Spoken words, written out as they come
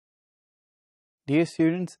Dear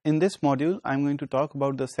students, in this module, I'm going to talk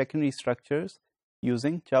about the secondary structures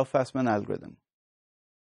using Chow-Fasman algorithm.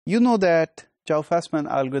 You know that Chow-Fasman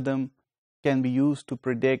algorithm can be used to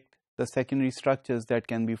predict the secondary structures that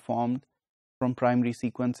can be formed from primary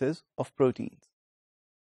sequences of proteins.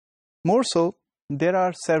 More so, there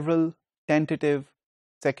are several tentative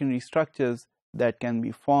secondary structures that can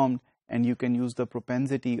be formed, and you can use the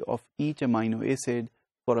propensity of each amino acid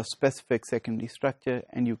for a specific secondary structure,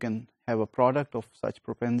 and you can have a product of such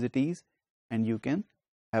propensities, and you can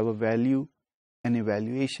have a value and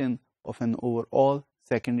evaluation of an overall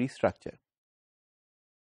secondary structure.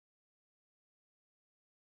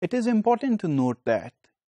 It is important to note that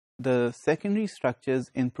the secondary structures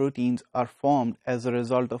in proteins are formed as a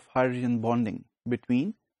result of hydrogen bonding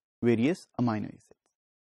between various amino acids.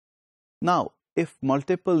 Now, if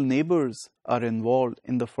multiple neighbors are involved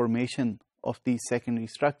in the formation of these secondary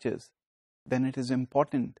structures, then it is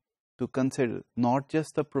important to consider not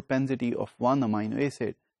just the propensity of one amino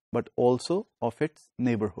acid, but also of its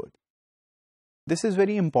neighborhood. This is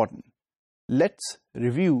very important. Let's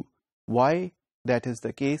review why that is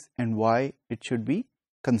the case and why it should be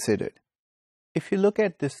considered. If you look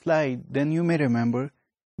at this slide, then you may remember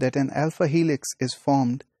that an alpha helix is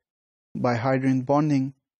formed by hydrogen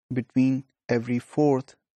bonding between every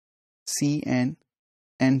fourth C and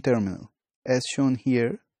N terminal, as shown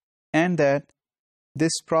here, and that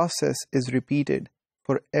this process is repeated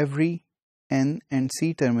for every N and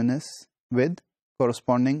C terminus with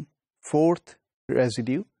corresponding fourth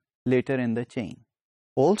residue later in the chain.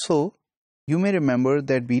 Also, you may remember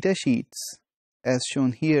that beta sheets, as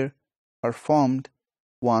shown here, are formed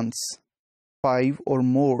once 5 or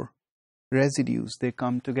more residues they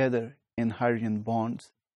come together in hydrogen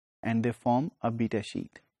bonds and they form a beta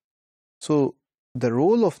sheet. So the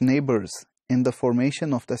role of neighbors in the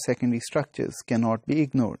formation of the secondary structures cannot be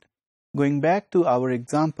ignored. Going back to our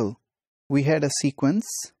example, we had a sequence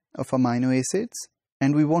of amino acids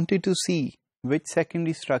and we wanted to see which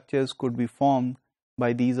secondary structures could be formed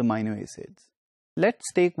by these amino acids.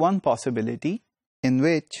 Let's take one possibility in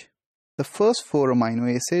which the first 4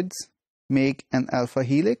 amino acids make an alpha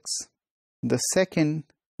helix, the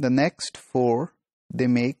next 4, they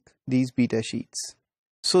make these beta sheets.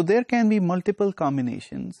 So there can be multiple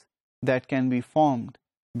combinations that can be formed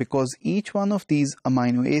because each one of these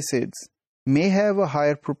amino acids may have a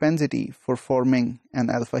higher propensity for forming an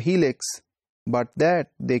alpha helix, but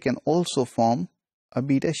that they can also form a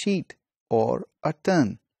beta sheet or a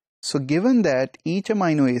turn. So given that each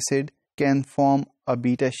amino acid can form a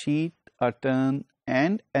beta sheet, a turn,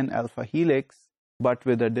 and an alpha helix, but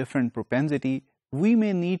with a different propensity, we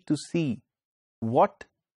may need to see what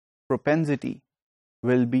propensity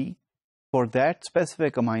will be for that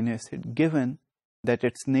specific amino acid given that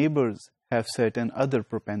its neighbors have certain other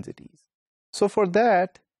propensities. So for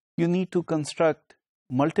that, you need to construct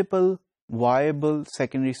multiple viable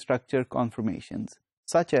secondary structure conformations,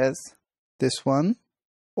 such as this one,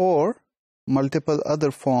 or multiple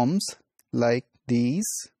other forms like these.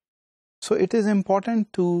 So it is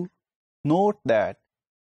important to note that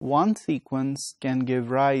one sequence can give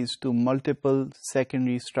rise to multiple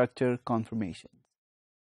secondary structure conformations.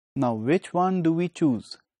 Now, which one do we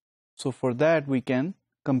choose? So for that, we can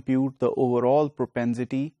compute the overall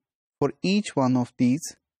propensity for each one of these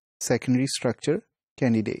secondary structure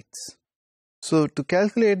candidates. So to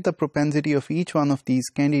calculate the propensity of each one of these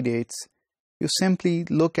candidates, you simply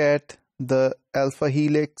look at the alpha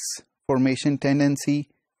helix formation tendency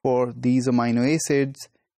for these amino acids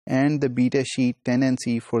and the beta sheet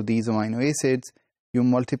tendency for these amino acids. You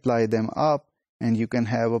multiply them up and you can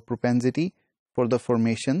have a propensity for the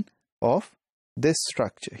formation of this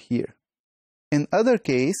structure here. In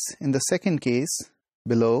the second case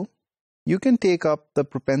below, you can take up the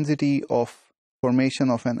propensity of formation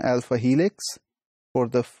of an alpha helix for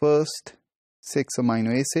the first 6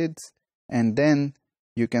 amino acids, and then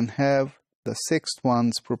you can have the 6th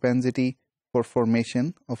one's propensity for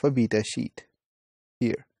formation of a beta sheet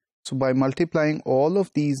here. So by multiplying all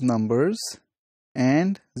of these numbers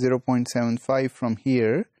and 0.75 from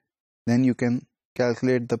here, then you can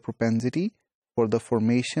calculate the propensity for the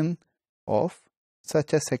formation of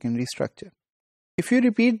such a secondary structure. If you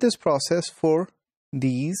repeat this process for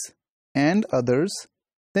these and others,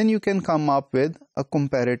 then you can come up with a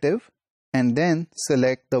comparative and then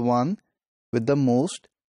select the one with the most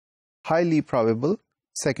highly probable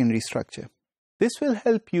secondary structure. This will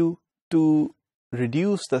help you to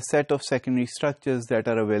reduce the set of secondary structures that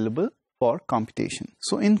are available for computation.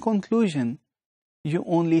 So in conclusion, you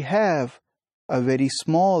only have a very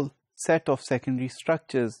small set of secondary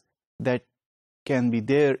structures that can be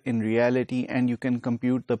there in reality, and you can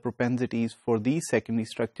compute the propensities for these secondary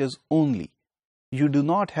structures only. You do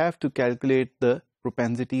not have to calculate the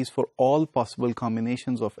propensities for all possible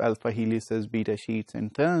combinations of alpha helices, beta sheets,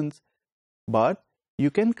 and turns, but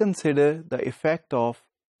you can consider the effect of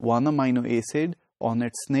one amino acid on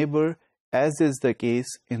its neighbor, as is the case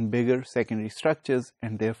in bigger secondary structures,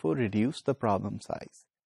 and therefore reduce the problem size.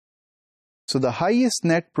 So the highest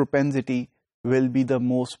net propensity will be the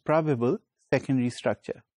most probable secondary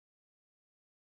structure.